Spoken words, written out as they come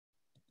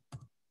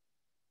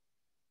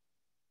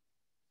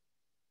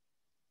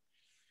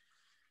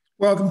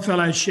Welcome,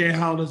 fellow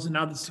shareholders and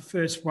others, to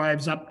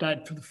Firstwave's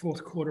update for the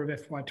fourth quarter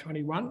of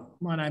FY21.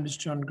 My name is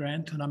John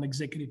Grant and I'm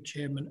Executive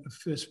Chairman of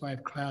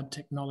Firstwave Cloud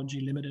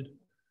Technology Limited.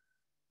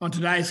 On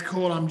today's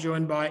call, I'm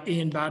joined by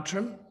Ian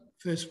Bartram,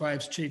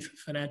 Firstwave's Chief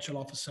Financial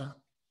Officer.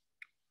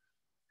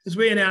 As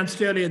we announced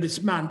earlier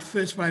this month,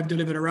 Firstwave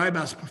delivered a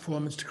robust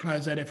performance to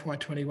close out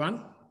FY21.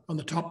 On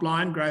the top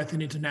line, growth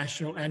in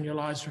international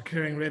annualised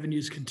recurring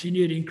revenues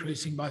continued,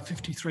 increasing by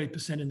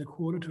 53% in the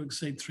quarter to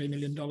exceed $3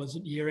 million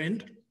at year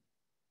end.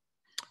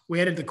 We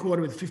ended the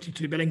quarter with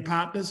 52 billing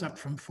partners, up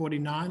from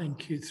 49 in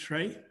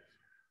Q3.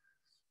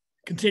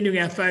 Continuing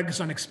our focus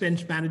on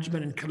expense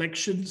management and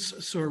collections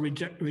saw a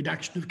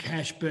reduction of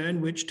cash burn,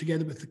 which,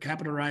 together with the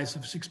capital raise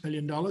of $6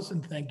 million,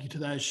 and thank you to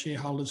those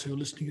shareholders who are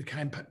listening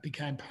who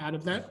became part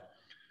of that,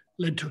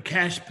 led to a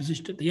cash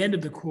position at the end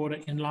of the quarter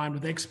in line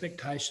with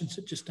expectations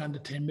at just under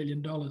 $10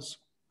 million.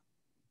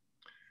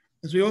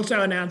 As we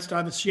also announced,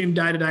 I've assumed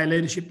day-to-day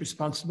leadership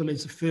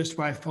responsibilities of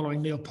Firstwave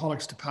following Neil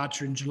Pollock's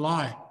departure in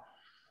July.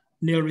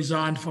 Neil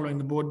resigned following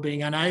the board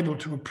being unable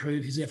to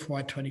approve his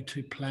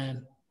FY22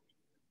 plan.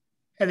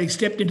 Having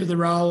stepped into the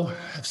role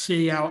of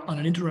CEO on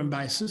an interim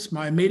basis,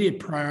 my immediate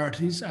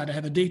priorities are to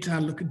have a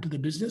detailed look into the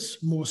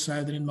business, more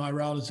so than in my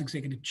role as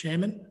Executive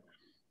Chairman,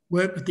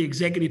 work with the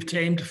executive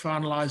team to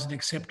finalise an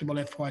acceptable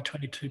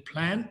FY22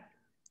 plan,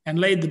 and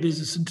lead the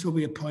business until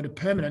we appoint a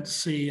permanent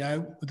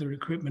CEO with the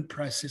recruitment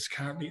process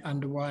currently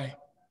underway.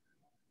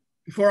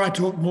 Before I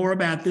talk more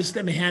about this,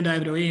 let me hand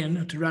over to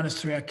Ian to run us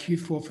through our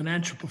Q4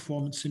 financial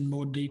performance in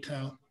more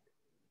detail.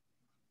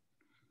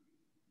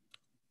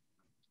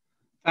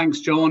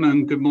 Thanks, John,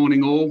 and good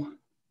morning all.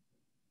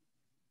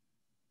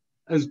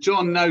 As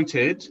John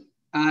noted,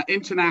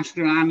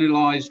 international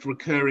annualised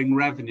recurring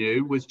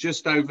revenue was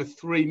just over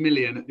 $3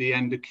 million at the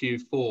end of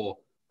Q4,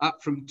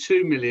 up from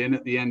 $2 million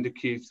at the end of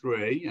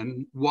Q3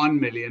 and $1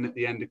 million at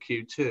the end of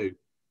Q2.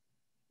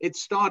 It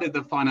started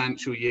the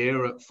financial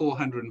year at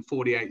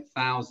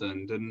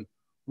 448,000 and,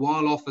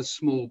 while off a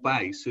small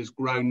base, has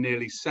grown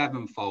nearly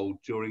sevenfold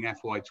during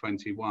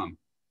FY21.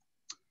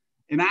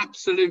 In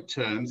absolute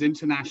terms,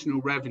 international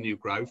revenue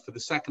growth for the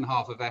second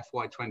half of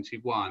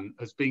FY21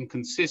 has been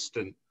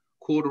consistent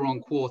quarter on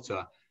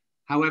quarter.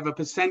 However,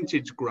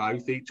 percentage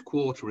growth each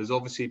quarter has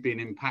obviously been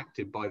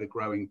impacted by the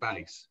growing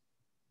base.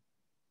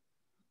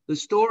 The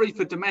story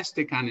for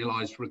domestic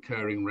annualised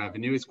recurring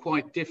revenue is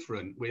quite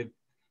different, with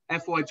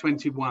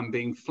FY21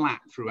 being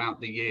flat throughout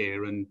the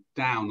year and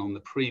down on the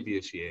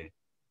previous year.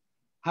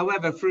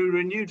 However, through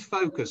renewed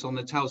focus on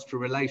the Telstra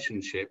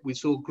relationship, we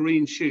saw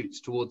green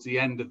shoots towards the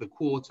end of the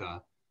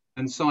quarter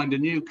and signed a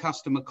new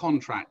customer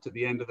contract at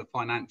the end of the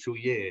financial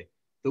year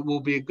that will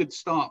be a good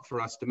start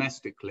for us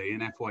domestically in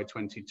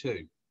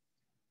FY22.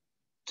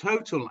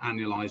 Total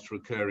annualised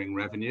recurring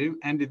revenue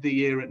ended the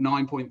year at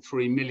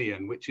 9.3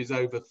 million, which is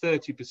over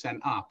 30%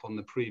 up on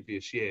the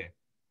previous year.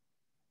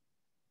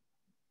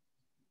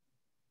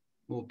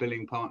 More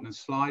billing partners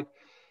slide.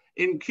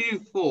 In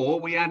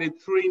Q4, we added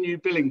 3 new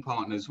billing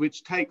partners,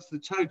 which takes the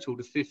total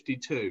to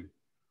 52,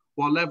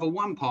 while level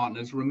 1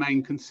 partners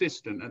remain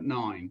consistent at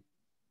 9.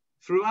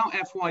 Throughout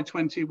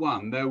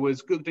FY21, there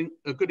was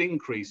a good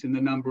increase in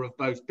the number of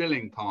both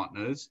billing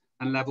partners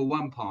and level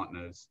 1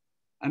 partners.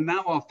 And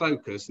now our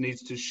focus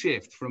needs to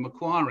shift from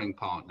acquiring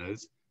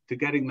partners to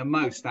getting the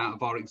most out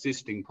of our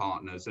existing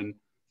partners and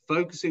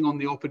focusing on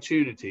the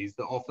opportunities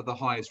that offer the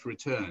highest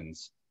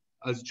returns,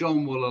 as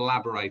John will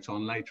elaborate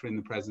on later in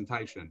the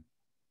presentation.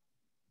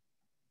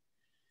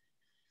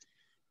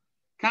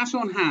 Cash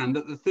on hand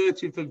at the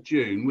 30th of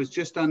June was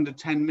just under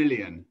 10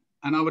 million,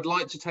 and I would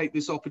like to take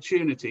this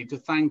opportunity to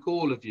thank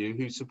all of you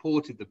who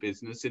supported the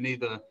business in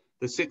either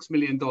the $6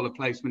 million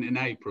placement in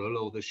April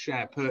or the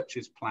share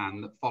purchase plan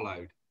that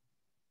followed.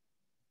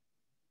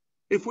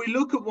 If we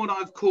look at what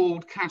I've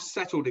called cash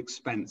settled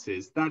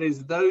expenses, that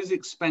is those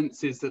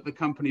expenses that the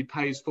company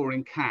pays for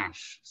in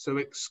cash, so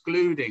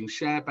excluding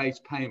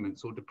share-based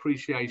payments or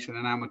depreciation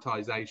and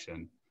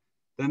amortization,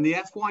 then the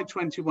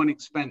FY21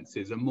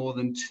 expenses are more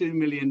than 2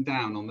 million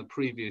down on the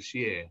previous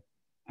year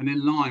and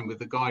in line with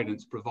the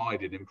guidance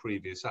provided in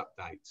previous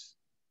updates.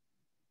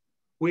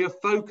 We are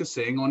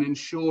focusing on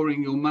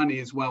ensuring your money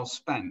is well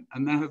spent,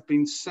 and there have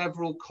been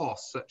several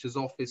costs such as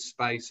office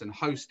space and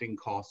hosting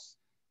costs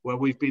where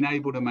we've been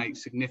able to make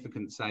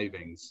significant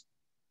savings.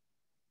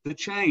 The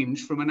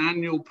change from an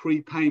annual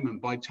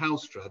prepayment by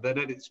Telstra that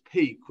at its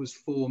peak was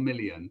 4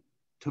 million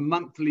to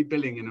monthly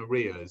billing in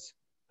arrears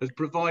has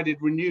provided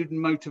renewed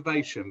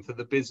motivation for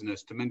the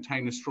business to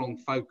maintain a strong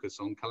focus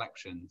on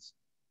collections.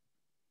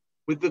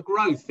 With the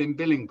growth in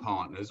billing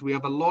partners, we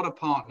have a lot of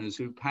partners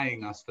who are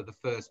paying us for the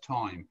first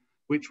time,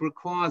 which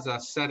requires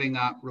us setting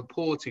up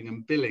reporting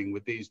and billing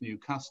with these new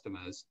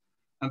customers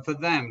and for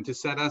them to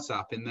set us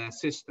up in their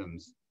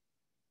systems.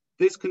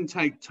 This can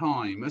take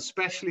time,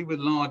 especially with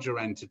larger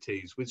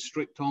entities with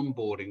strict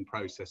onboarding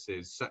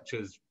processes such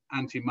as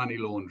anti-money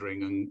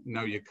laundering and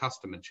know your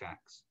customer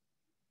checks.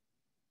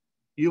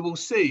 You will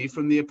see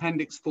from the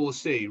Appendix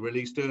 4C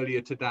released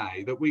earlier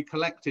today that we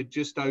collected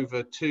just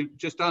under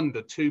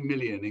 2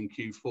 million in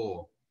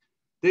Q4.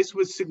 This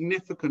was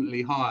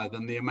significantly higher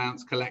than the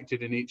amounts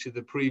collected in each of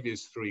the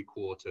previous 3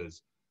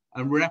 quarters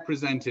and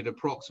represented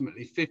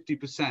approximately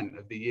 50%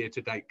 of the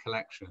year-to-date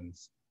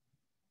collections.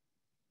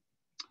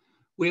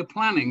 We are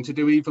planning to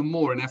do even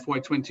more in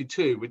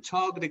FY22 with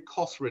targeted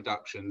cost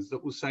reductions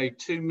that will save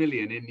 2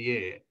 million in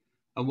year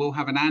and will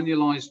have an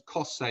annualised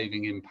cost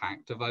saving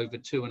impact of over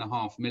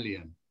 2.5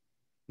 million.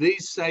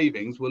 These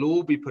savings will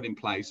all be put in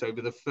place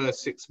over the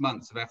first 6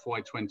 months of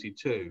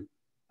FY22,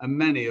 and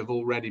many have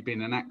already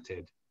been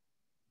enacted.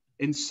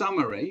 In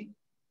summary,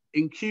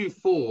 in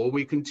Q4,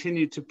 we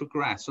continued to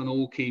progress on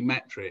all key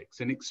metrics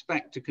and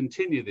expect to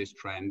continue this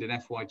trend in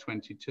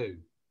FY22.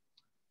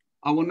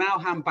 I will now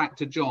hand back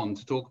to John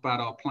to talk about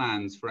our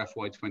plans for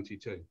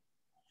FY22.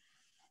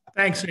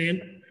 Thanks,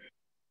 Ian.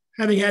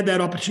 Having had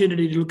that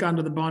opportunity to look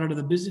under the bonnet of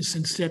the business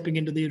and stepping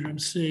into the interim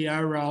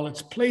CEO role,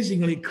 it's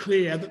pleasingly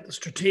clear that the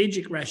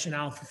strategic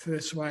rationale for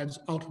Firstwave's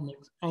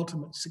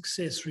ultimate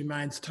success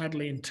remains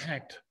totally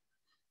intact.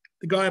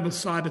 The global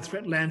cyber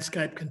threat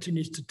landscape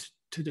continues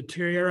to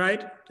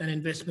deteriorate, and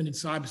investment in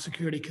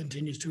cybersecurity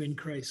continues to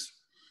increase.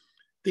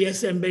 The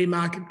SMB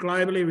market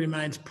globally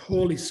remains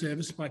poorly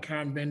serviced by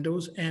current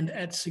vendors and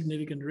at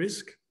significant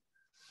risk.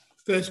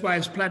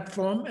 Firstwave's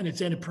platform and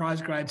its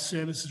enterprise-grade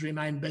services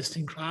remain best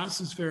in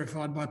class, as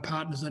verified by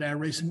partners at our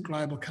recent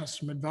Global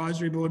Customer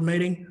Advisory Board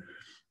meeting.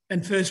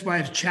 And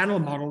Firstwave's channel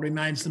model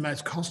remains the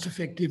most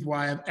cost-effective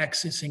way of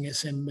accessing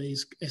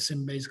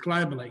SMBs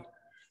globally.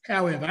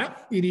 However,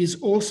 it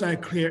is also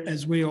clear,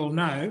 as we all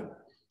know,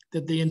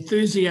 that the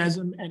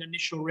enthusiasm and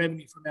initial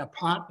revenue from our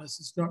partners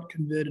is not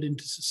converted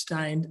into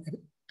sustained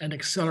and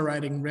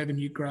accelerating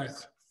revenue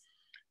growth.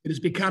 It has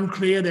become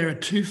clear there are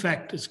 2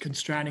 factors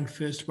constraining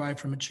Firstwave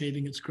from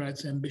achieving its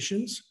growth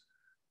ambitions.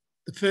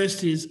 The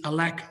first is a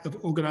lack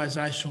of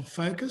organisational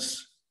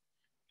focus,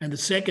 and the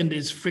second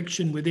is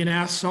friction within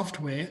our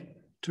software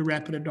to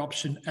rapid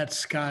adoption at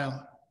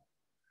scale.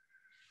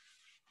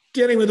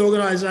 Dealing with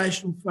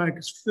organisational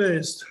focus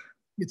first,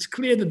 it's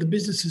clear that the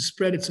business has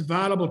spread its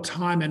available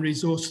time and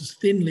resources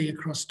thinly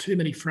across too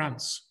many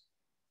fronts,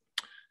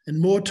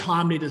 and more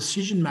timely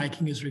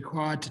decision-making is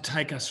required to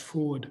take us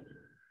forward.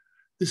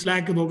 This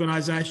lack of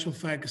organisational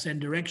focus and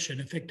direction,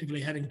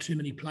 effectively having too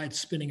many plates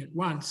spinning at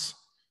once,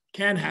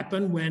 can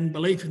happen when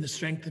belief in the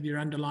strength of your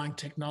underlying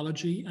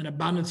technology, an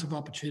abundance of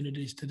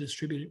opportunities to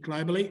distribute it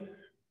globally,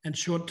 and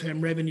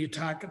short-term revenue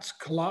targets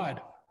collide.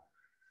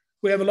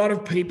 We have a lot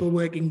of people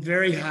working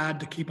very hard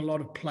to keep a lot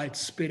of plates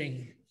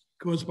spinning,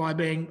 caused by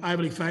being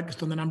overly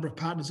focused on the number of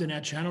partners in our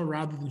channel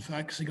rather than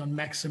focusing on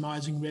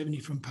maximising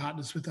revenue from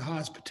partners with the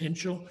highest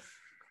potential,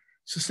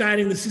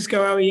 sustaining the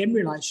Cisco OEM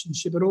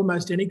relationship at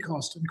almost any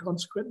cost, and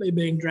consequently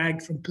being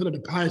dragged from pillar to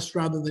post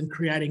rather than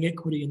creating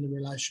equity in the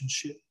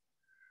relationship,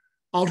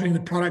 altering the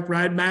product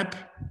roadmap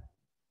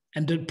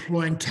and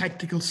deploying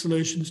tactical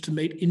solutions to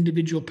meet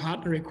individual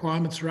partner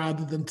requirements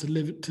rather than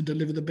to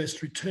deliver the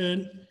best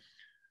return,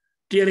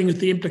 dealing with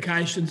the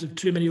implications of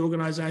too many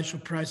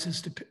organisational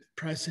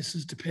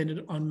processes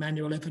dependent on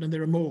manual effort, and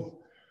there are more,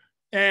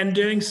 and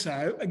doing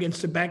so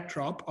against a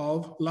backdrop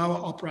of lower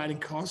operating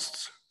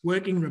costs,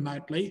 working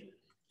remotely,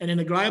 and in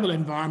a global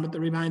environment that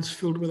remains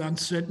filled with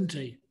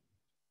uncertainty.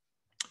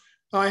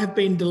 I have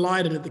been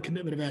delighted at the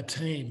commitment of our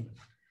team,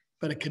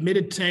 but a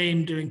committed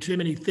team doing too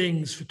many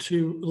things for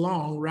too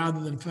long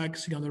rather than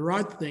focusing on the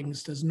right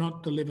things does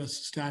not deliver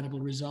sustainable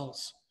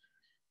results.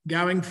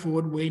 Going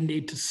forward, we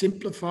need to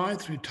simplify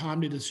through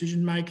timely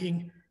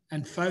decision-making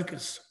and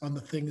focus on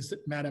the things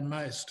that matter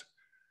most.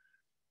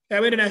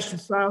 Our international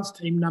sales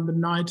team numbered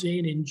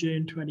 19 in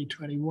June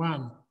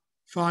 2021,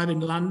 5 in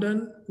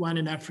London, 1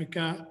 in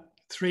Africa,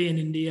 3 in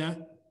India,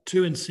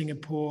 2 in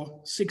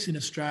Singapore, 6 in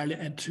Australia,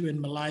 and 2 in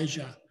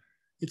Malaysia.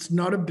 It's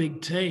not a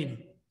big team,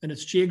 and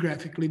it's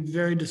geographically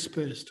very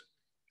dispersed.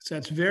 So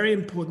it's very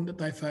important that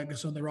they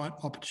focus on the right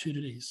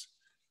opportunities.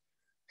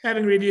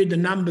 Having reviewed the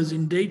numbers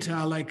in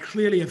detail, they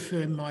clearly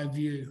affirm my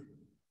view.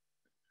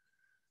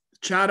 The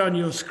chart on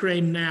your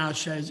screen now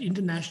shows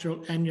international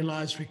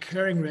annualised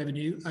recurring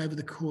revenue over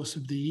the course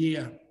of the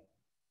year.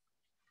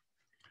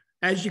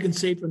 As you can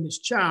see from this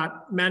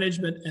chart,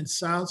 management and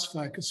sales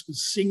focus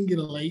was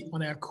singularly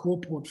on our core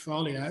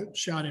portfolio,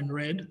 shown in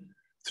red,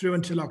 through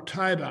until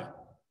October,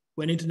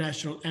 when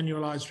international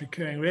annualised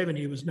recurring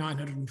revenue was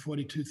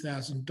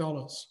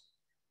 $942,000.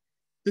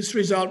 This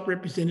result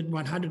represented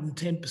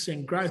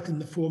 110% growth in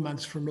the 4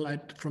 months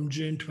from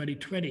June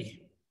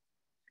 2020.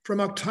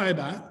 From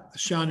October,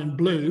 shown in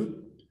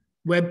blue,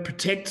 Web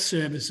Protect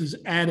services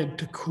added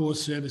to core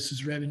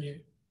services revenue.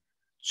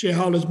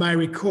 Shareholders may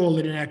recall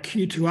that in our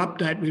Q2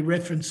 update, we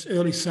referenced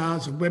early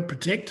sales of Web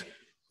Protect,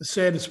 a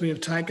service we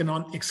have taken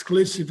on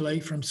exclusively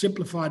from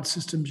Simplified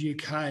Systems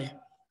UK.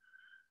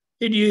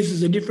 It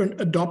uses a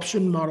different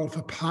adoption model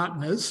for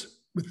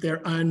partners with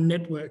their own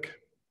network,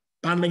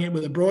 bundling it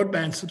with a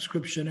broadband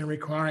subscription and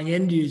requiring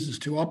end users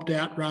to opt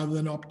out rather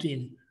than opt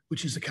in,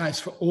 which is the case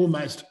for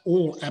almost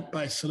all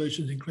app-based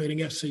solutions, including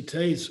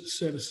FCT's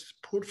service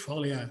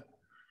portfolio.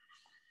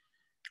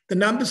 The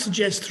numbers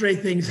suggest 3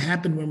 things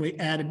happened when we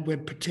added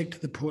Web Protect to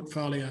the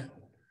portfolio.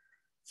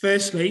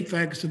 Firstly,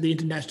 focus of the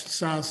international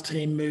sales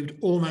team moved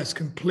almost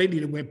completely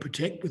to Web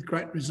Protect with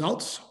great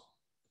results.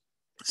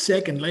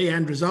 Secondly,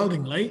 and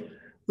resultingly,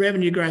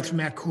 revenue growth from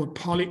our core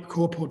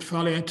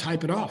portfolio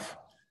tapered off,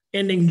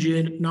 ending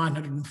June at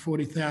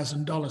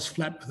 $940,000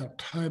 flat with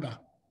October.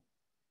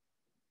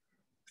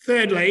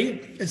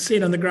 Thirdly, as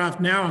seen on the graph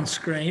now on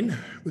screen,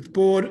 with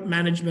board,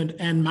 management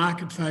and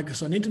market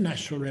focus on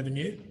international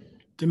revenue,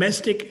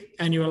 domestic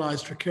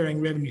annualised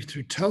recurring revenue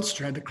through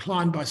Telstra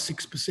declined by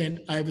 6%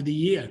 over the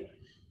year.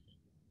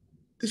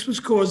 This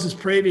was caused, as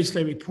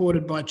previously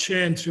reported, by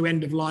churn through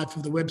end of life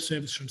of the web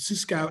service from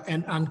Cisco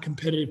and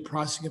uncompetitive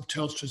pricing of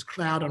Telstra's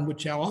cloud on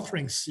which our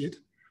offerings sit.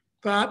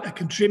 But a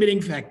contributing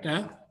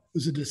factor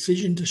was a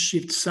decision to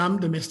shift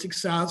some domestic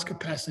sales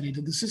capacity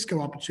to the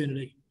Cisco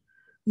opportunity,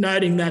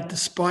 noting that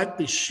despite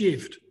this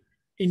shift,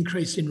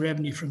 increase in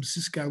revenue from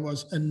Cisco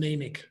was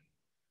anemic.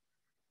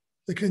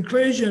 The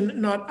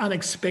conclusion, not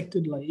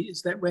unexpectedly,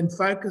 is that when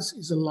focus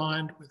is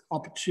aligned with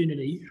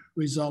opportunity,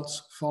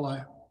 results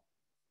follow.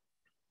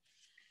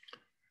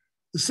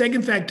 The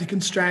second factor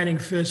constraining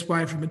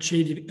Firstwave from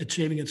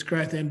achieving its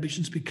growth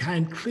ambitions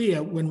became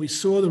clear when we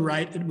saw the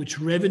rate at which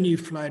revenue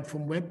flowed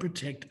from Web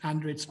Protect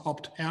under its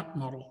opt-out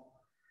model.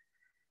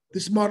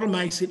 This model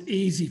makes it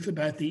easy for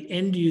both the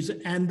end user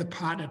and the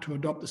partner to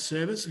adopt the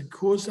service and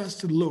caused us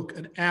to look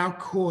at our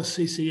core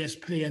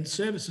CCSP and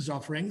services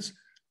offerings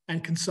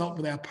and consult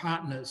with our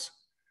partners.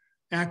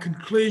 Our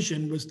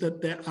conclusion was that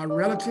there are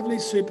relatively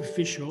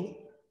superficial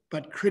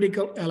but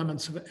critical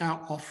elements of our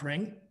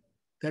offering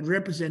that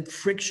represent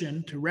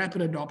friction to rapid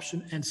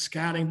adoption and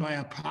scaling by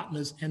our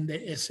partners and their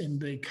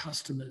SMB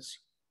customers.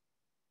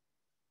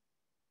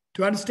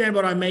 To understand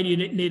what I mean, you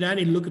need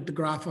only look at the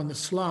graph on the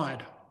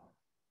slide.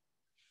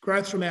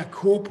 Growth from our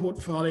core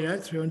portfolio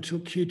through until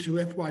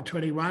Q2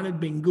 FY21 had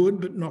been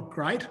good but not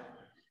great,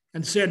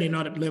 and certainly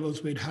not at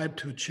levels we'd hoped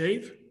to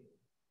achieve.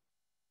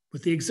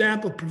 With the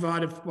example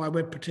provided by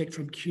Web Protect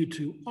from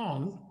Q2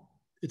 on,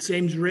 it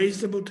seems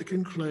reasonable to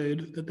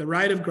conclude that the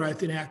rate of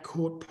growth in our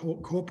core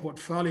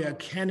portfolio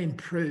can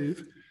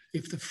improve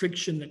if the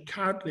friction that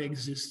currently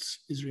exists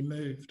is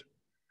removed.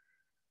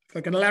 If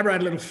I can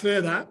elaborate a little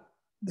further,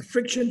 the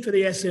friction for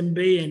the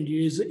SMB end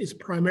user is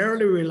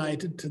primarily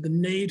related to the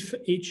need for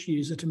each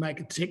user to make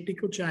a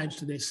technical change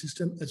to their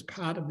system as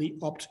part of the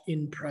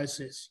opt-in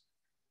process.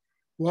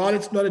 While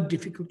it's not a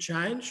difficult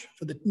change,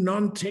 for the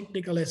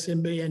non-technical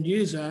SMB end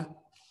user,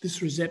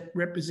 this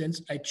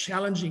represents a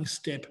challenging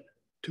step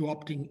to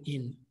opting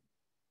in.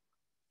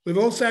 We've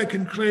also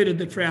concluded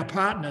that for our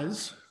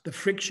partners, the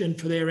friction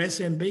for their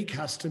SMB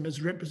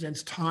customers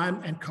represents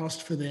time and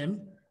cost for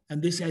them,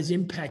 and this has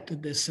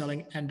impacted their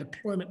selling and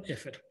deployment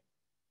effort.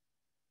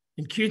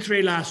 In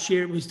Q3 last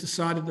year, it was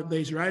decided that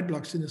these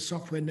roadblocks in the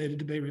software needed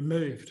to be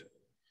removed.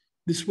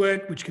 This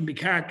work, which can be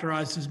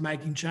characterised as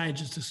making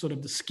changes to sort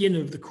of the skin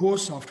of the core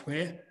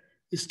software,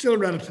 is still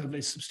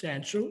relatively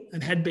substantial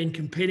and had been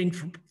competing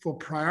for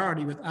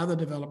priority with other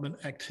development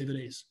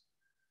activities.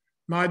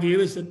 My view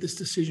is that this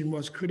decision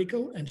was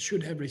critical and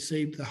should have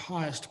received the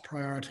highest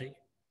priority.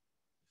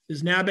 It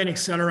has now been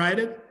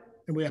accelerated,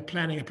 and we are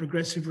planning a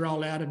progressive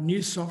rollout of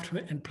new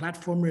software and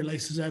platform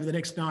releases over the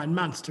next 9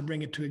 months to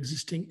bring it to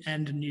existing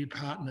and new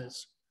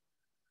partners.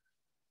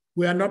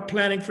 We are not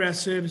planning for our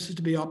services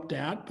to be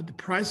opt-out, but the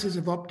process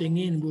of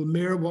opting in will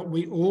mirror what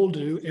we all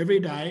do every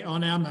day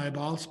on our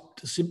mobiles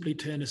to simply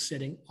turn a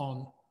setting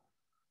on.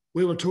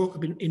 We will talk a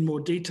bit in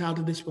more detail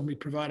to this when we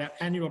provide our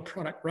annual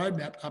product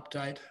roadmap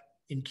update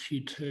in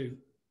Q2.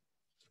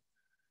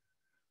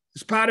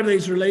 As part of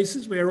these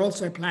releases, we are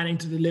also planning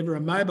to deliver a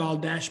mobile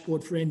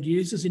dashboard for end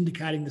users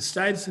indicating the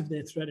status of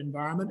their threat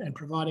environment and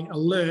providing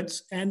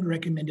alerts and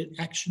recommended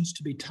actions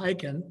to be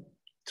taken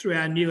through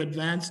our new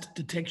advanced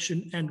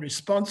detection and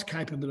response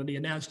capability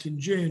announced in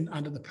June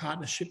under the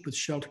partnership with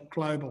Shelter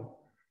Global.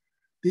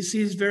 This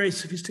is very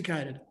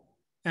sophisticated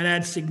and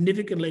adds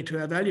significantly to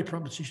our value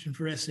proposition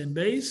for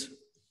SMBs,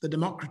 the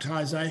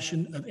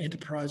democratisation of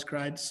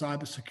enterprise-grade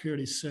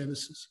cybersecurity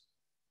services.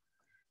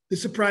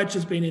 This approach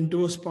has been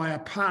endorsed by our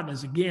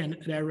partners again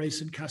at our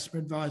recent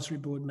Customer Advisory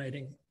Board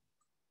meeting.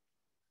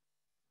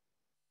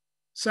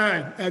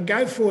 So our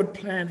go-forward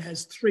plan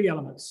has 3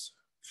 elements.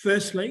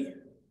 Firstly,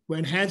 we're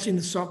enhancing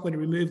the software to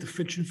remove the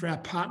friction for our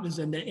partners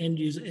and their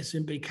end-user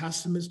SMB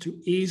customers to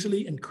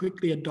easily and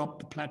quickly adopt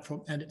the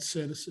platform and its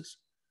services.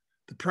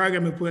 The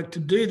program of work to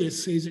do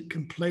this sees it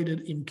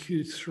completed in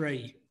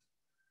Q3.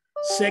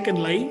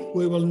 Secondly,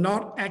 we will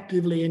not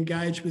actively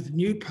engage with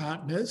new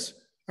partners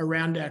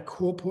around our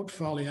core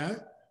portfolio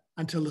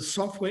until the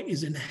software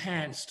is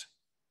enhanced.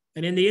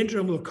 And in the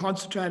interim, we'll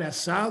concentrate our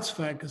sales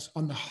focus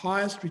on the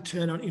highest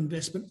return on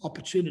investment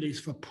opportunities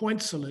for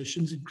point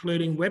solutions,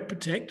 including Web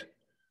Protect,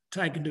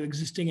 taken to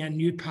existing and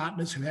new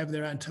partners who have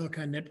their own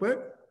telco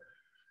network,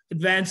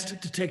 advanced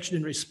detection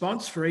and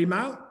response for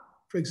email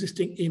for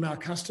existing email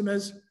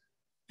customers,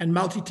 and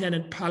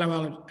multi-tenant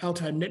Palo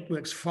Alto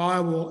Networks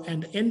firewall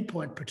and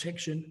endpoint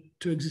protection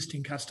to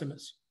existing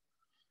customers.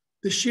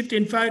 This shift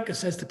in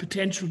focus has the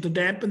potential to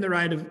dampen the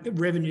rate of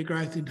revenue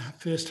growth in the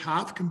first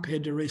half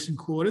compared to recent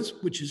quarters,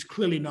 which is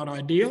clearly not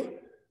ideal,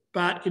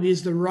 but it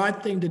is the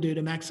right thing to do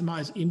to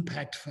maximise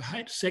impact for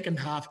second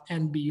half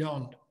and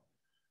beyond.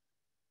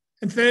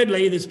 And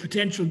thirdly, this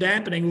potential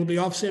dampening will be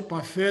offset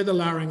by further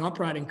lowering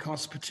operating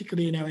costs,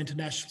 particularly in our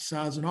international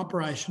sales and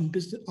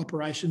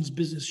operations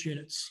business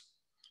units.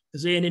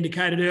 As Ian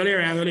indicated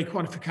earlier, our early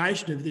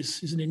quantification of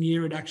this is an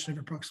in-year reduction of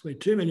approximately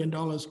 $2 million,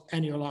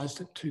 annualised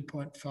at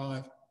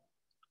 2.5.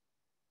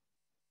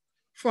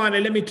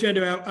 Finally, let me turn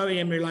to our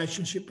OEM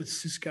relationship with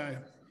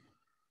Cisco.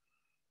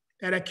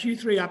 At our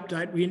Q3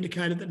 update, we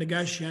indicated that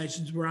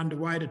negotiations were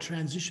underway to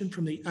transition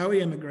from the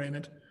OEM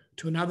agreement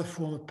to another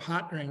form of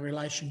partnering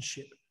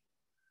relationship.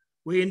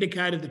 We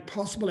indicated that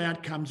possible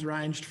outcomes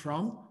ranged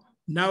from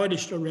no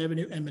additional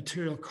revenue and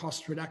material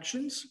cost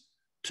reductions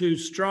to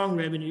strong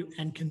revenue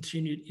and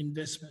continued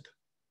investment.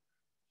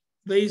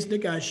 These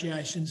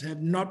negotiations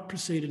have not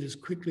proceeded as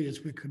quickly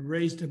as we could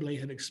reasonably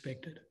have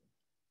expected.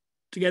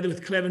 Together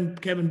with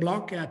Kevin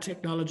Block, our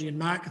Technology and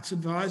Markets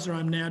Advisor,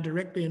 I'm now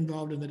directly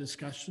involved in the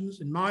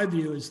discussions. And my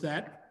view is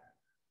that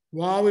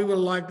while we will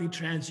likely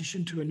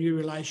transition to a new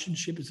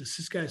relationship as a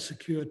Cisco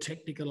Secure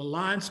Technical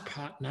Alliance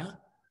partner,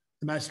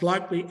 the most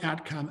likely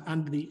outcome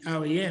under the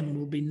OEM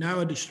will be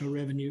no additional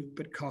revenue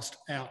but cost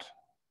out.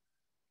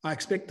 I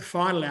expect the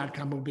final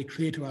outcome will be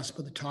clear to us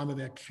by the time of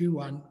our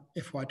Q1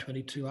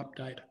 FY22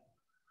 update.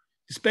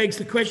 This begs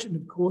the question,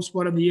 of course,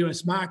 what of the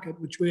US market,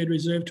 which we had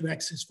reserved to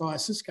access via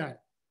Cisco?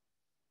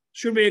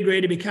 Should we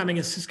agree to becoming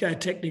a Cisco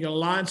Technical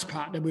Alliance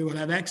partner, we will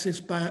have access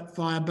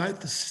via both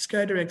the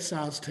Cisco direct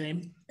sales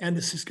team and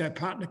the Cisco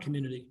partner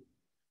community.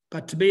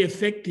 But to be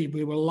effective,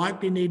 we will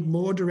likely need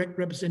more direct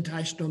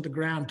representation on the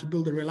ground to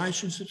build the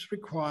relationships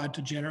required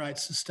to generate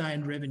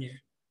sustained revenue.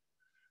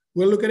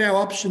 We'll look at our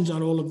options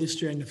on all of this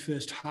during the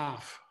first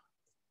half.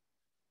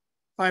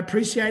 I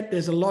appreciate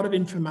there's a lot of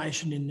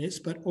information in this,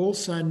 but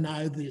also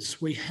know this,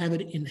 we have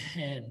it in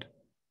hand.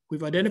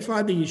 We've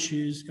identified the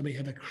issues and we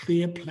have a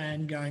clear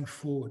plan going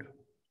forward.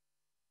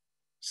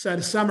 So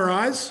to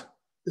summarise,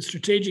 the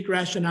strategic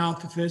rationale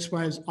for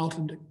Firstwave's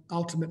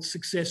ultimate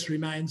success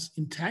remains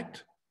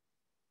intact.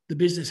 The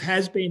business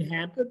has been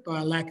hampered by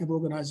a lack of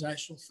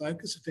organisational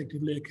focus,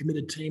 effectively a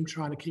committed team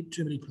trying to keep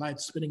too many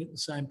plates spinning at the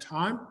same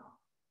time.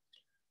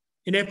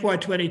 In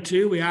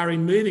FY22, we are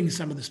removing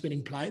some of the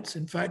spinning plates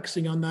and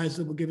focusing on those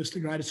that will give us the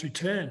greatest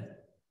return.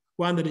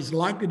 One that is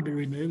likely to be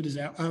removed is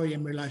our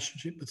OEM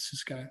relationship with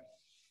Cisco.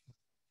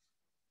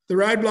 The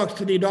roadblocks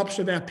to the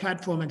adoption of our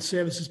platform and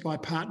services by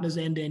partners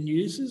and end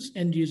users,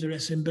 end user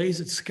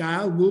SMBs at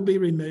scale, will be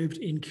removed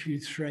in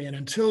Q3. And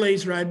until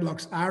these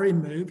roadblocks are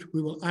removed,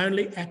 we will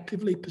only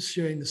actively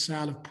pursuing the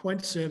sale of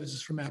point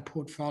services from our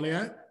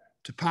portfolio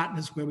to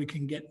partners where we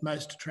can get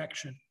most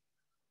traction.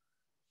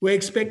 We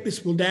expect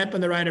this will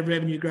dampen the rate of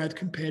revenue growth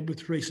compared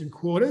with recent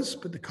quarters,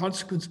 but the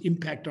consequent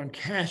impact on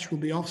cash will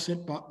be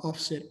offset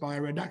by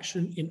a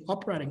reduction in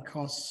operating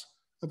costs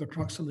of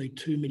approximately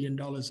 $2 million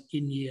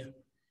in year.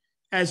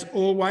 As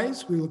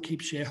always, we will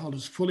keep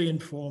shareholders fully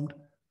informed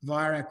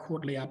via our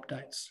quarterly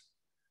updates.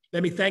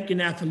 Let me thank you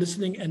now for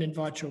listening and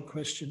invite your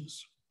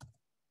questions.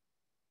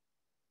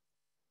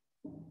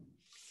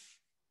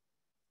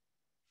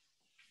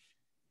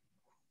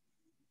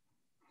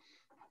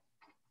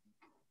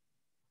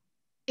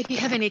 If you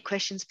have any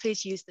questions,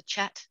 please use the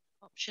chat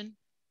option.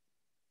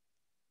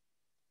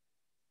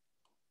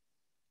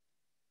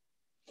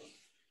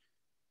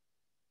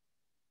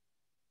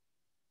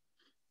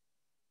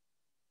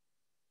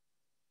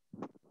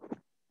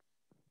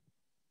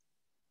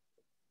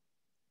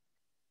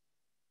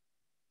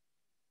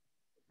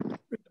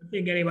 I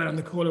think anyone on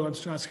the call who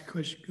wants to ask a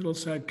question could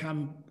also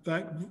come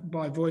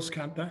by voice,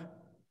 can't they?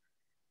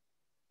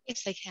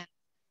 Yes, they can.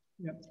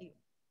 Yep.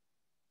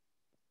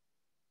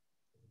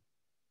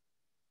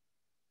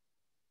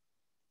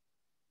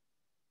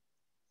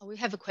 We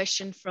have a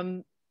question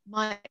from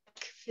Mike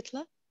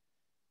Fittler.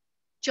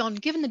 John,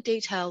 given the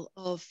detail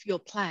of your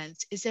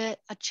plans, is there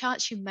a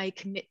chance you may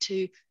commit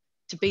to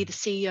be the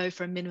CEO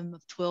for a minimum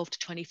of 12 to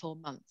 24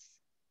 months?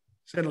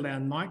 Settle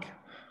down, Mike.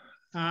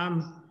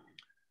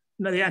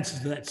 No, the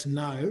answer to that's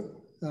no.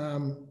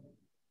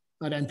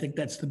 I don't think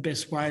that's the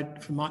best way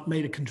for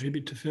me to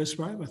contribute to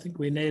Firstwave. I think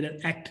we need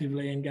an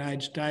actively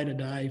engaged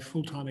day-to-day,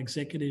 full-time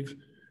executive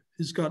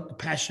who's got the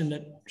passion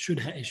that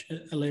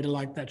a leader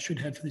like that should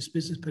have for this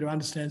business, but who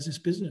understands this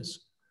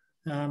business.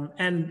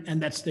 And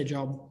that's their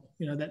job.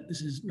 You know, that this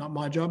is not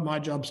my job. My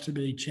job's to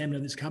be chairman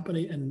of this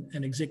company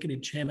and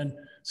executive chairman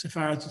so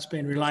far as it's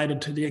been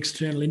related to the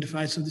external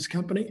interface of this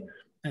company.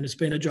 And it's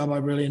been a job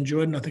I've really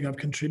enjoyed and I think I've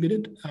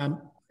contributed.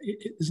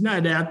 There's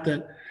no doubt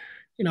that,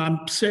 you know,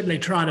 I'm certainly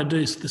trying to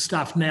do the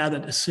stuff now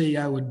that a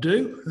CEO would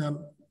do.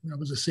 I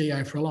was a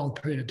CEO for a long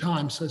period of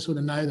time, so I sort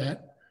of know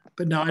that.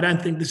 But no, I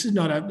don't think this is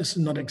not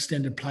an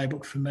extended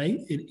playbook for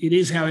me. It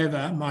is,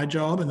 however, my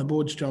job and the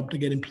board's job to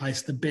get in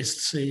place the best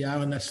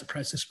CEO, and that's the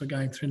process we're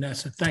going through now.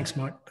 So thanks,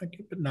 Mike. Thank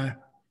you, but no.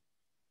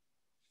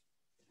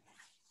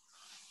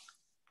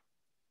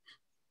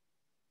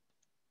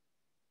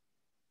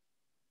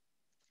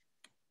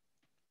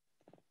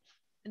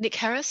 Nick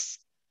Harris.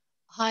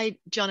 Hi,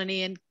 John and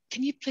Ian.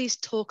 Can you please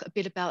talk a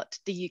bit about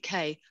the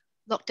UK?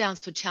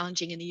 lockdowns were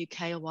challenging in the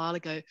UK a while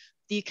ago.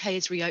 The UK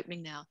is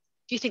reopening now.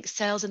 Do you think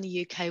sales in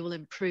the UK will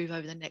improve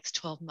over the next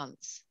 12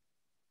 months?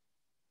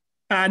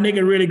 Nick,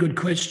 a really good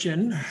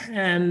question.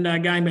 And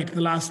going back to the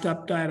last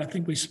update, I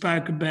think we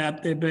spoke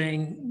about there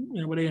being,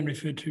 what Ian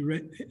referred to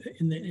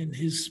in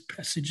his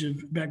passage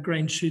about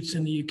green shoots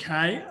in the UK.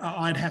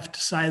 I'd have to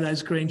say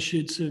those green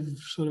shoots have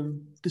sort of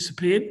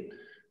disappeared.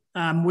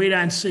 We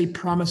don't see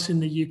promise in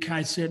the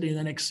UK, certainly in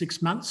the next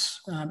 6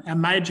 months. Our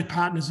major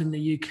partners in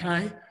the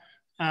UK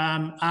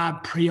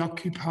are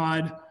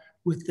preoccupied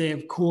with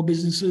their core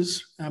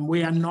businesses.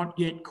 We are not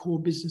yet core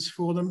business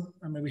for them.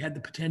 I mean, we had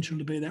the potential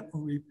to be that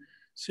when we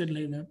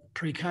certainly in the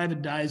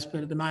pre-COVID days,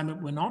 but at the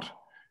moment we're not.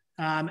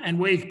 And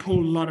we've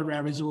pulled a lot of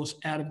our resource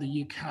out of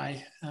the UK. I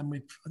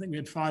think we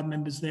had 5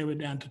 members there. We're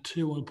down to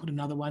 2. We'll put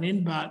another one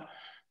in, but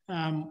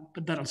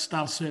that'll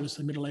still service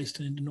the Middle East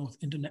and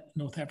into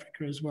North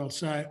Africa as well.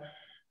 So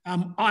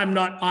I'm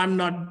not.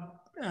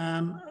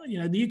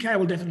 The UK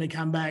will definitely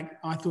come back.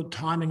 I thought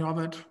timing of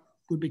it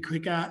would be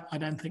quicker. I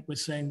don't think we're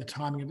seeing the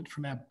timing of it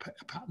from our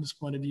partners'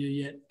 point of view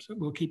yet. So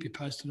we'll keep you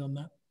posted on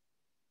that.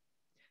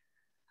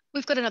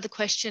 We've got another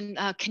question.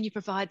 Can you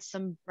provide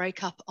some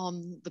breakup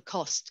on the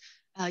cost?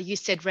 You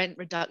said rent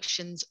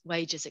reductions,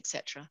 wages,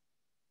 etc.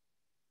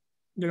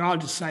 I'll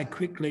just say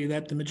quickly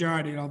that the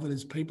majority of it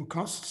is people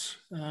costs,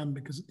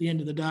 because at the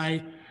end of the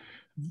day,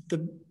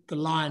 the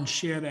lion's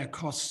share of our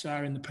costs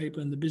are in the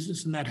people in the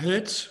business, and that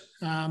hurts.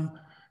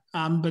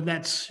 But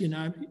that's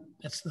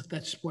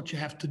that's what you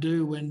have to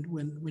do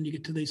when you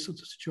get to these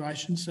sorts of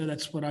situations. So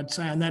that's what I'd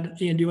say on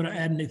that. Ian, do you want to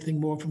add anything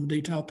more from a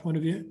detailed point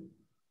of view?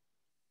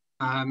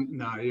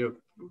 No, you're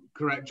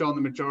correct, John.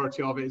 The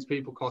majority of it is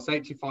people costs.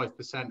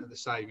 85% of the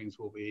savings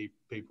will be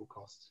people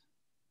costs.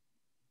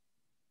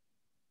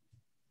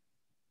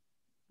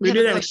 We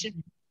do have,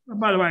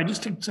 by the way,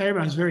 just to say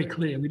everyone's very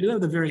clear, we do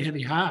have a very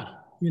heavy heart,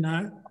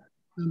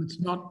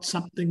 it's not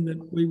something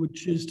that we would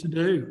choose to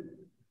do.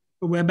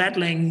 But we're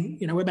battling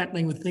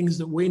with things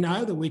that we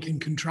know that we can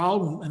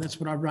control, and that's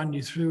what I've run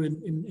you through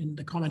in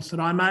the comments that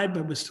I made,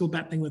 but we're still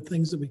battling with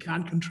things that we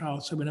can't control.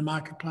 So we're in a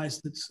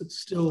marketplace that's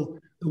still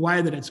the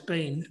way that it's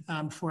been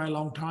for a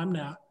long time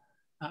now.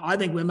 I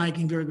think we're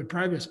making very good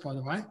progress, by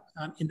the way,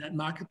 in that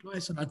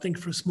marketplace. And I think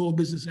for a small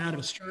business out of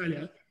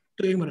Australia,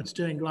 doing what it's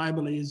doing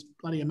globally is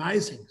bloody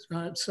amazing,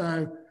 right?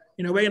 So,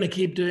 we're going to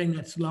keep doing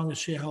that so long as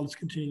shareholders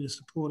continue to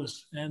support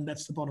us, and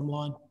that's the bottom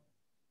line.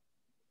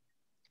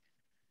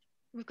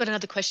 We've got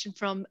another question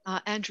from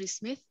Andrew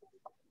Smith.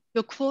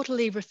 Your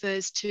quarterly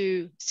refers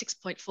to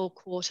 6.4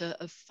 quarter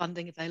of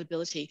funding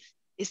availability.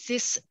 Is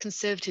this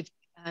conservative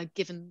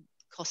given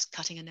cost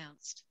cutting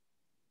announced?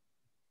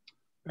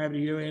 Over to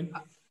you, Ian.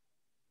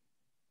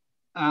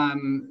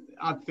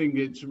 I think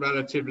it's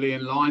relatively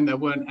in line. There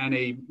weren't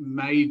any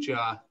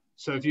major.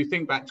 So if you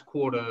think back to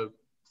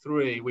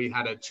Q3, we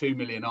had a 2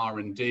 million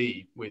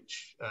R&D,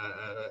 which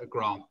a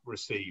grant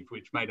received,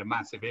 which made a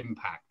massive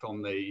impact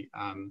on the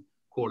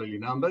quarterly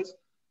numbers.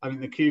 I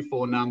think the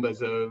Q4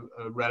 numbers are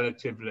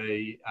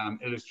relatively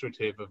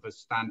illustrative of a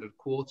standard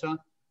quarter.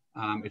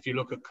 If you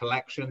look at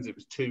collections, it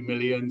was 2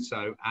 million,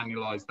 so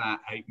annualize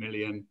that, 8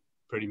 million,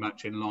 pretty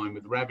much in line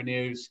with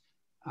revenues.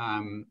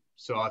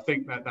 So I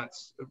think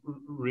that's a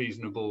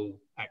reasonable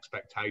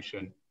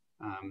expectation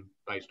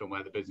based on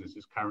where the business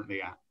is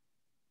currently at.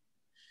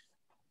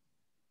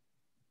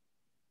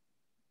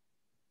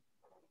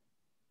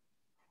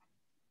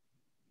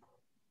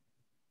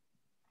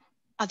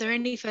 Are there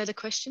any further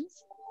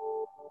questions?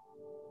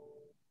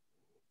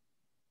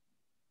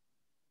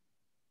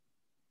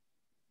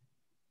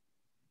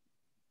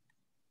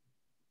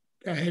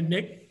 Go ahead,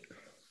 Nick.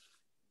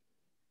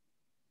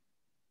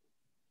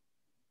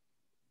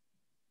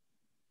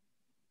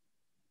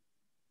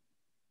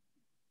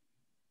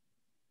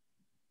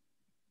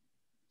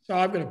 So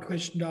I've got a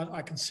question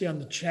I can see on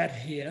the chat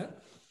here.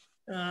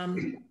 So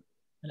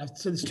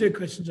there's 2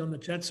 questions on the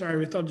chat. Sorry,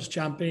 Ruth, I'll just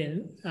jump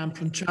in.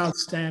 From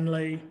Charles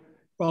Stanley.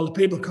 While the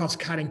people cost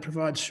cutting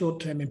provides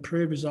short-term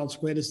improved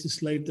results, where does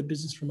this leave the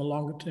business from a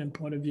longer-term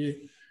point of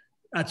view?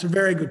 That's a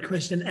very good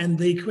question. And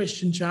the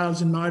question,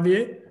 Charles, in my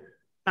view,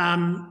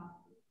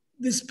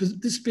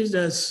 this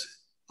business,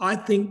 I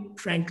think,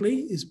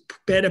 frankly, is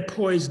better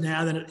poised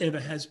now than it ever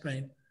has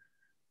been.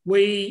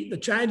 The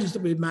changes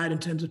that we've made in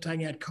terms of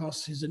taking out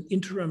costs is an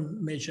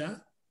interim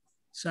measure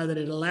so that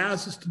it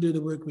allows us to do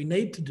the work we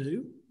need to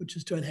do, which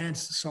is to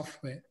enhance the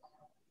software.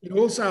 It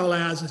also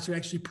allows us to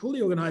actually pull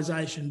the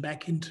organisation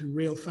back into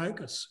real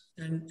focus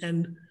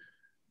and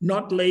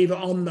not leave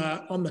on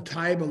the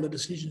table the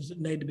decisions that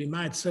need to be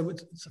made. So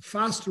it's a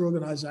faster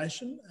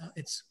organisation.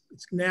 It's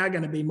now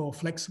going to be a more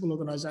flexible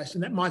organisation.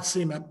 That might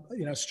seem a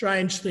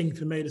strange thing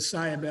for me to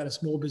say about a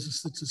small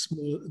business that's as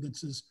small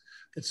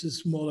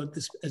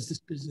as this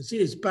business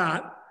is,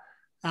 but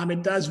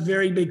it does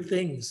very big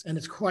things, and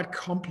it's quite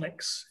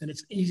complex, and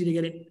it's easy to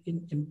get it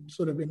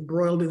sort of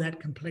embroiled in that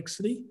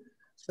complexity.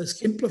 So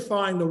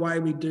simplifying the way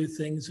we do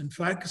things and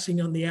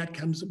focusing on the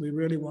outcomes that we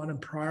really want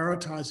and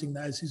prioritising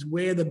those is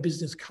where the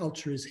business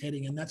culture is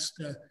heading, and that's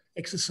the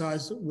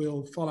exercise that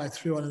we'll follow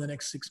through on in the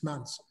next 6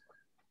 months.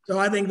 So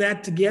I think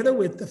that together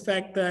with the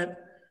fact that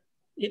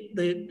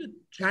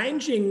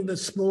changing the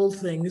small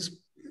things,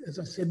 as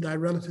I said, they're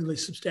relatively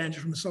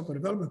substantial from a software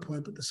development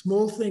point, but the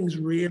small things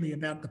really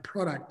about the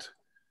product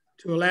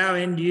to allow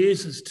end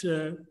users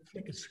to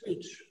flick a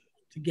switch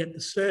to get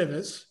the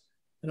service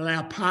and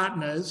allow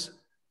partners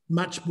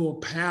much more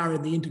power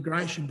in the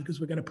integration, because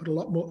we're going to put a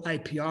lot more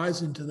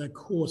APIs into the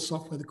core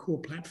software, the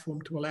core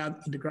platform, to allow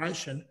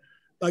integration.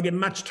 They'll get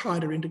much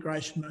tighter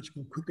integration much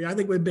more quickly. I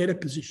think we're better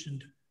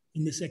positioned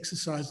in this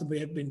exercise than we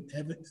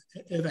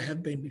ever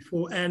have been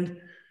before. And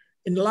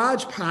in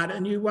large part,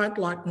 and you won't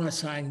like my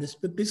saying this,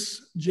 but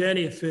this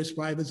journey of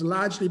Firstwave has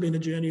largely been a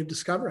journey of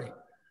discovery.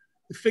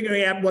 We're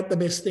figuring out what the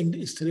best thing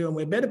is to do, and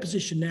we're better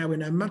positioned now. We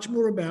know much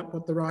more about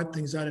what the right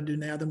things are to do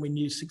now than we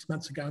knew 6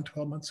 months ago and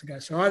 12 months ago.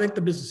 So I think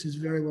the business is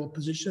very well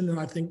positioned, and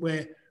I think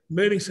we're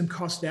moving some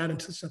cost out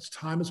until such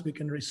time as we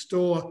can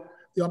restore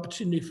the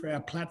opportunity for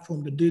our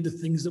platform to do the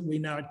things that we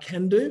know it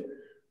can do.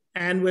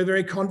 And we're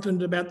very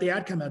confident about the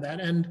outcome of that.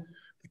 And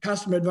the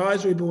customer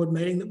advisory board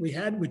meeting that we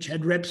had, which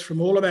had reps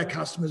from all of our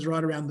customers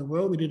right around the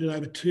world, we did it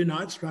over 2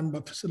 nights,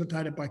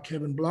 facilitated by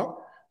Kevin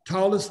Block,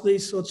 told us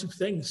these sorts of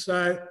things.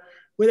 So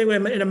we think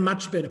we're in a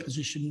much better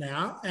position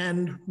now,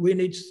 and we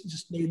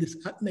just need this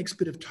next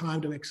bit of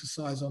time to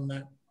exercise on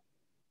that.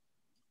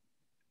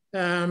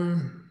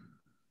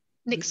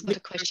 Nick's got a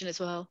question as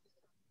well.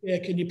 Yeah,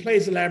 can you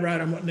please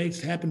elaborate on what needs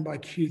to happen by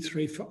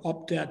Q3 for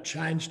opt-out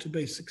change to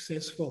be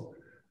successful?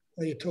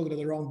 Well, you're talking to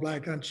the wrong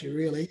bloke, aren't you,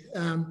 really? It's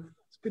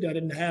a pity I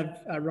didn't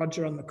have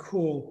Roger on the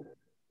call.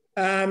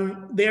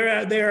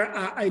 There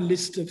are a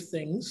list of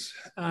things,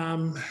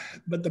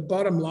 but the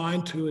bottom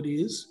line to it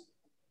is,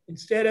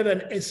 instead of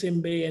an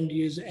SMB end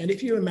user, and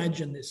if you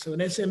imagine this, so an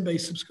SMB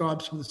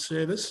subscribes to the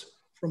service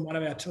from one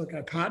of our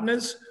telco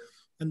partners,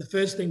 and the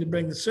first thing to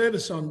bring the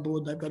service on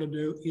board they've got to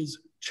do is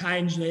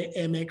change their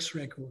MX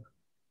record.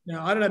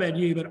 Now, I don't know about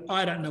you, but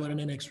I don't know what an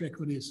MX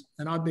record is,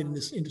 and I've been in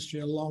this industry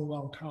a long,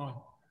 long time.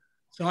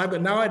 So I've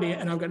got no idea,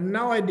 and I've got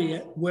no idea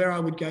where I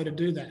would go to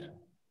do that.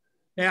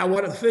 Now,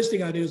 the first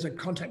thing I do is I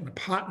contact the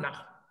partner,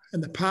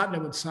 and the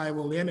partner would say,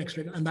 well, the MX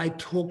record, and they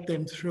talk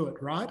them through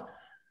it, right?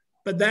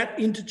 But that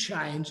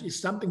interchange is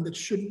something that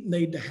shouldn't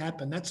need to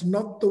happen. That's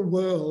not the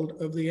world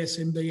of the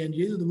SMB end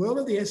user. The world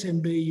of the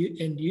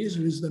SMB end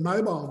user is the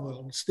mobile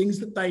world. It's things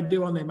that they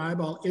do on their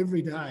mobile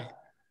every day.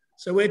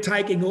 So we're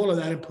taking all of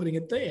that and putting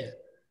it there.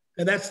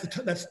 And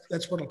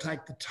that's what'll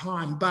take the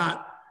time.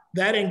 But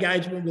that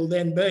engagement will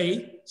then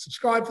be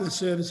subscribe for the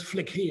service,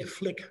 flick here,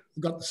 flick,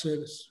 I've got the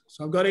service.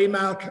 So I've got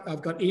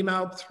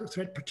email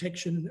threat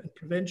protection and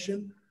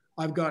prevention.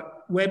 I've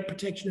got web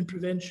protection and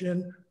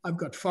prevention. I've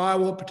got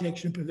firewall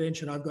protection and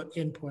prevention. I've got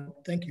endpoint.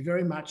 Thank you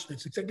very much.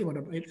 That's exactly what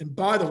I mean. And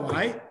by the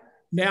way,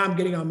 now I'm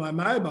getting on my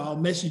mobile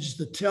messages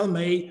that tell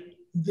me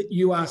that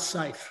you are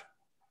safe.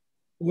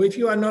 Well, if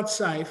you are not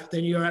safe,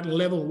 then you're at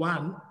level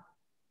 1.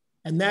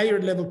 And now you're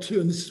at level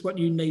 2, and this is what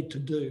you need to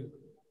do.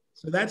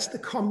 So that's the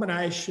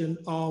combination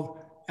of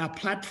our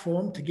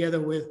platform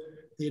together with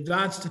the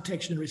advanced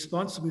detection and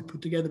response that we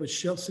put together with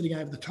Shell sitting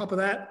over the top of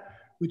that,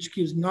 which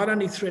gives not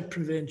only threat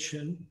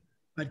prevention,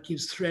 but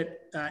gives threat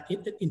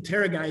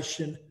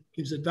interrogation,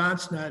 gives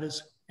advanced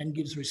notice, and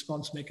gives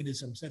response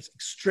mechanisms. That's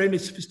extremely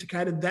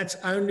sophisticated. That's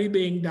only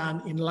being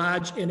done in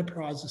large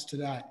enterprises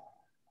today.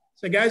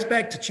 So it goes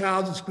back to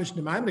Charles's question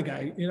a moment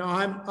ago. You know,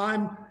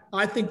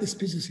 I think this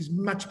business is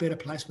much better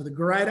placed with a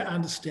greater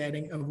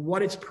understanding of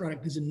what its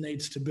product is and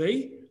needs to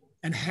be,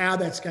 and how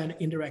that's going to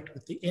interact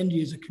with the end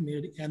user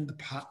community and the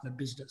partner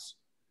business.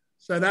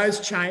 So those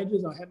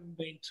changes, I haven't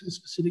been too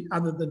specific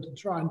other than to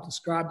try and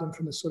describe them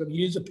from a sort of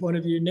user point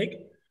of view,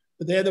 Nick,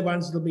 but they're the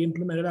ones that will be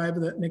implemented over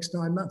the next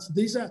 9 months.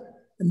 These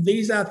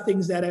are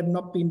things that have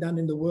not been done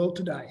in the world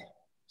today.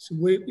 So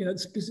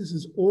this business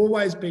has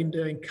always been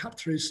doing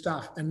cut-through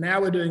stuff, and now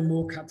we're doing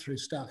more cut-through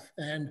stuff,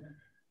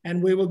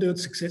 and we will do it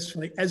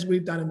successfully as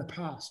we've done in the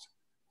past.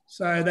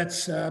 So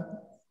that's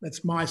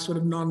my sort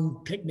of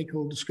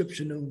non-technical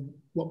description of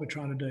what we're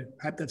trying to do.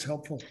 I hope that's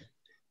helpful.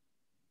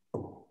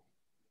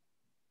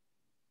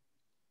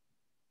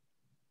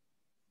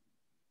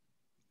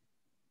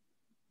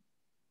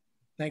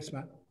 Thanks,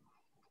 Matt.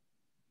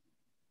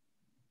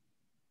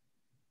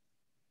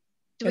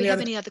 Do we have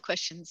any other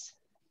questions?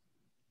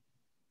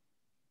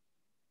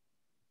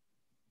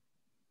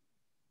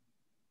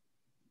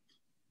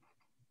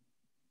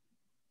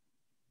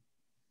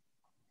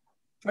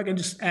 If I can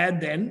just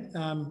add then,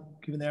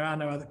 given there are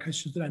no other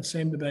questions, there don't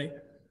seem to be.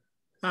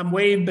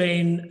 We've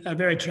been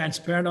very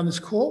transparent on this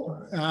call.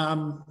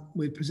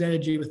 We've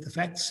presented you with the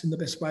facts in the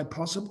best way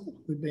possible.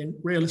 We've been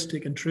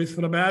realistic and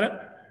truthful about it.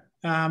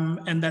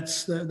 And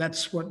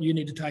that's what you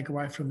need to take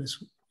away from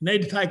this. You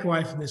need to take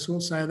away from this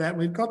also that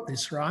we've got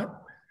this, right?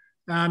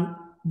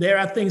 There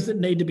are things that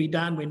need to be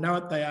done. We know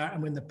what they are,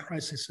 and we're in the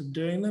process of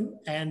doing them.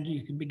 And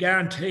you can be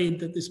guaranteed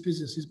that this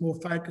business is more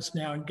focused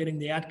now on getting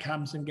the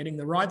outcomes and getting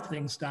the right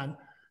things done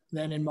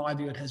than, in my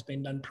view, it has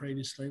been done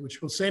previously,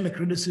 which will seem a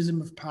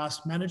criticism of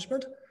past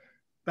management,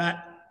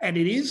 and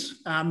it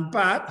is.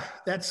 But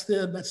that's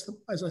the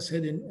as I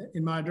said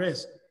in my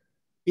address,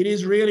 it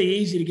is really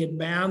easy to get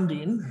bound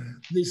in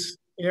this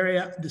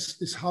area,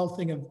 this whole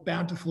thing of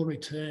bountiful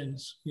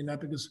returns, you know,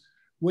 because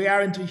we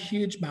are into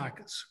huge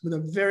markets with a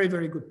very,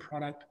 very good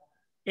product,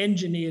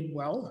 engineered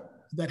well,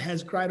 that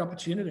has great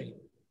opportunity.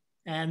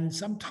 And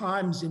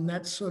sometimes in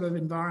that sort of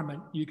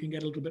environment, you can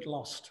get a little bit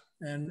lost.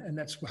 And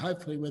that's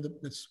hopefully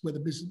that's where the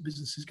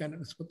business is going to,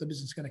 that's what the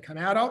business is going to come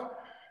out of.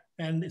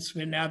 And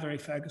we're now very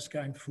focused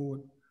going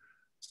forward.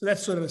 So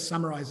that's sort of a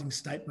summarising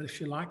statement,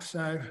 if you like.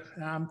 So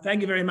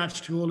thank you very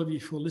much to all of you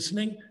for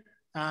listening.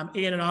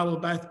 Ian and I will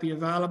both be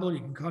available. You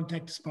can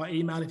contact us by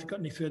email if you've got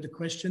any further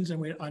questions.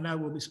 And I know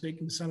we'll be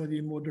speaking to some of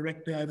you more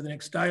directly over the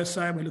next day or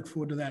so. And we look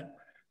forward to that.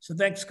 So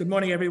thanks. Good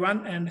morning,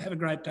 everyone, and have a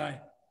great day.